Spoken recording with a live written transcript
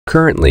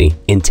Currently,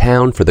 in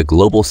town for the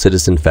Global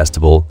Citizen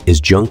Festival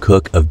is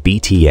Jungkook of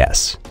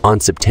BTS.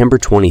 On September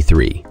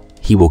 23,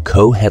 he will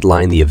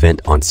co-headline the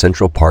event on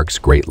Central Park's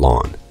Great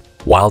Lawn,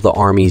 while the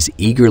ARMYs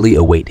eagerly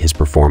await his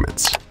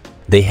performance.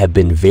 They have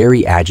been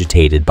very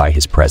agitated by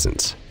his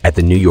presence at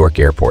the New York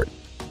airport.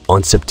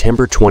 On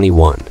September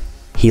 21,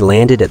 he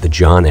landed at the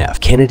John F.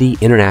 Kennedy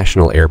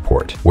International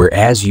Airport, where,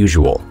 as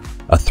usual,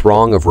 a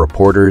throng of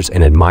reporters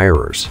and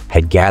admirers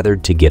had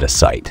gathered to get a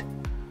sight.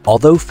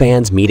 Although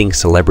fans meeting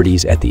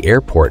celebrities at the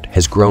airport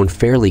has grown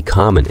fairly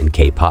common in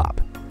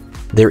K-pop,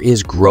 there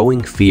is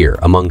growing fear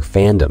among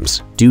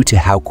fandoms due to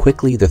how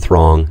quickly the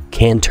throng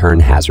can turn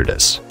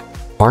hazardous.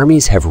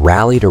 ARMYs have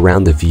rallied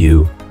around the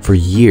view for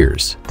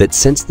years that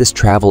since this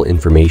travel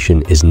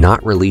information is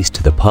not released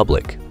to the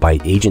public by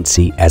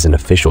agency as an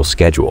official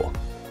schedule,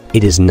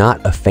 it is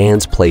not a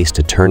fan's place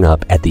to turn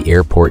up at the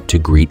airport to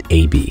greet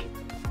AB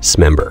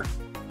member.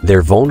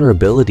 Their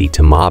vulnerability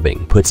to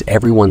mobbing puts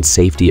everyone's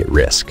safety at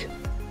risk.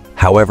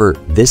 However,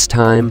 this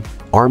time,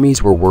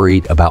 ARMYs were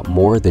worried about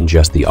more than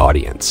just the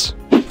audience.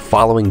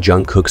 Following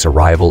Jungkook's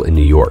arrival in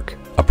New York,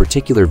 a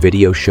particular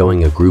video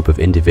showing a group of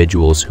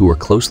individuals who were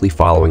closely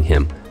following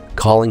him,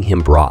 calling him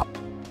brop,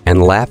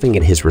 and laughing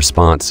at his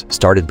response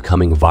started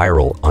becoming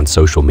viral on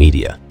social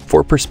media.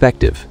 For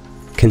perspective,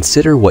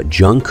 consider what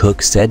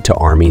Jungkook said to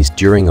ARMYs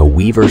during a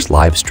Weverse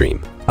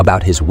Livestream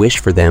about his wish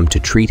for them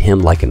to treat him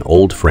like an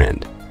old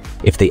friend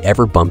if they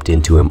ever bumped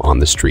into him on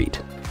the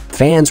street.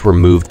 Fans were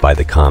moved by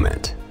the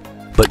comment,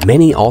 but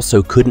many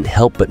also couldn't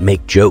help but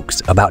make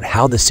jokes about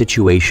how the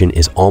situation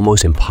is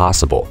almost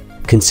impossible,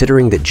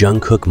 considering that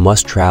Jungkook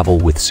must travel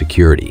with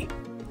security,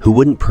 who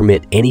wouldn't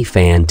permit any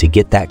fan to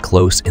get that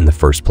close in the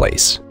first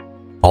place.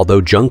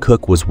 Although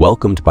Jungkook was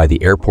welcomed by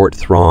the airport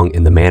throng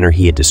in the manner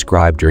he had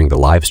described during the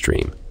live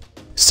stream,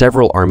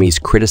 several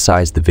ARMYs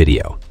criticized the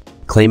video,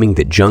 claiming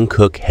that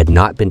Jungkook had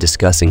not been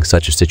discussing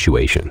such a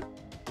situation.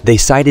 They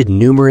cited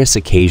numerous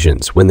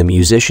occasions when the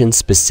musician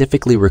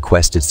specifically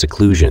requested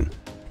seclusion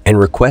and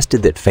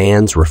requested that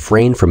fans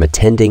refrain from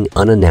attending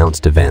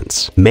unannounced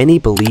events. Many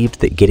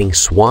believed that getting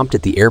swamped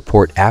at the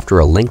airport after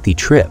a lengthy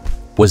trip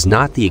was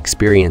not the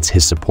experience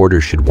his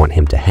supporters should want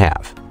him to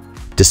have,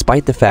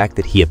 despite the fact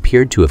that he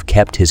appeared to have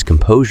kept his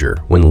composure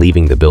when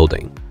leaving the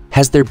building.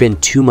 Has there been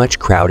too much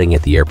crowding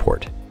at the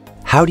airport?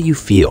 How do you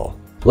feel?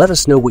 Let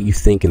us know what you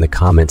think in the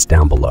comments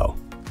down below.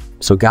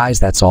 So guys,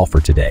 that's all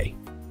for today.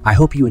 I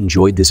hope you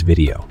enjoyed this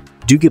video.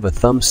 Do give a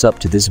thumbs up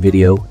to this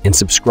video and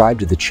subscribe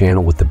to the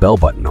channel with the bell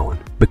button on,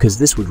 because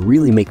this would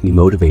really make me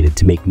motivated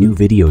to make new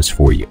videos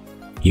for you.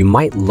 You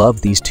might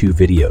love these two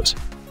videos,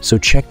 so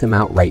check them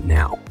out right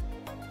now.